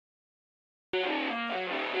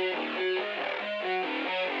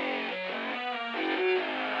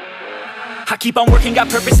I keep on working, got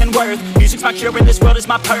purpose and worth. Music's my cure and this world is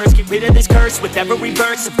my purse. Get rid of this curse with every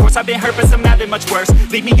verse. Of course I've been hurt but some have been much worse.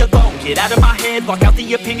 Leave me alone, get out of my head. Block out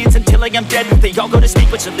the opinions until I am dead. They all go to sleep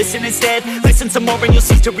but you listen instead. Listen some more and you'll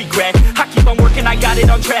cease to regret. I keep on working, I got it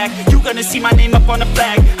on track. You gonna see my name up on the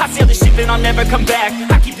flag. I sail the ship and I'll never come back.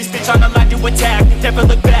 I keep this bitch on the line to attack. Never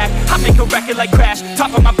look back, I make a record like Crash.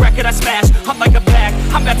 Top of my bracket I smash, I'm like a pack.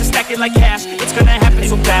 I'm about to stack it like cash. It's gonna happen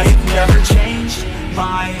so fast. I've never changed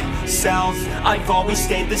myself, I've always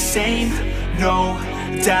stayed the same. No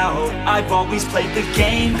doubt, I've always played the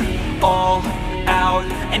game all out,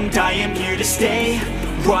 and I am here to stay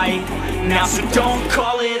right now. So don't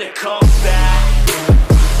call it a comeback.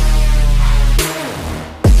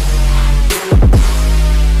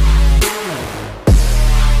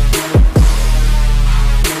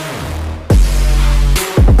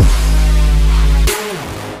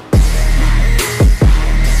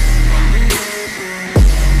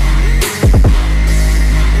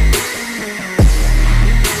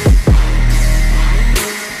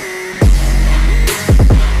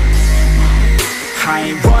 I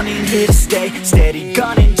ain't running, here to stay. Steady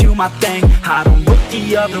gunning, do my thing. I don't look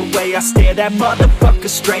the other way, I stare that motherfucker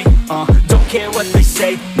straight. Don't care what they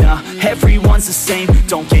say, nah, everyone's the same.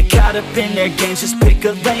 Don't get caught up in their games, just pick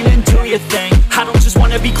a lane and do your thing. I don't just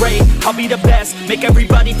wanna be great, I'll be the best. Make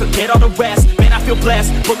everybody forget all the rest. Man, I feel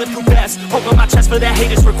blessed, bulletproof vest over my chest for that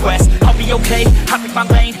haters' request. I'll be okay, I pick my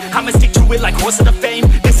lane. I'ma stick to it like horse of the fame.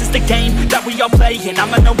 This is the game that we all play, and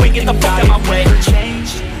I'ma know when get the fuck out my way.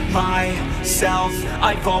 Change myself,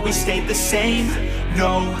 I've always stayed the same.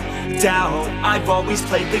 No doubt, I've always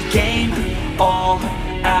played the game all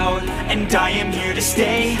out, and I am here to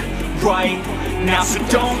stay right now. So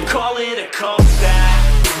don't call it a comeback.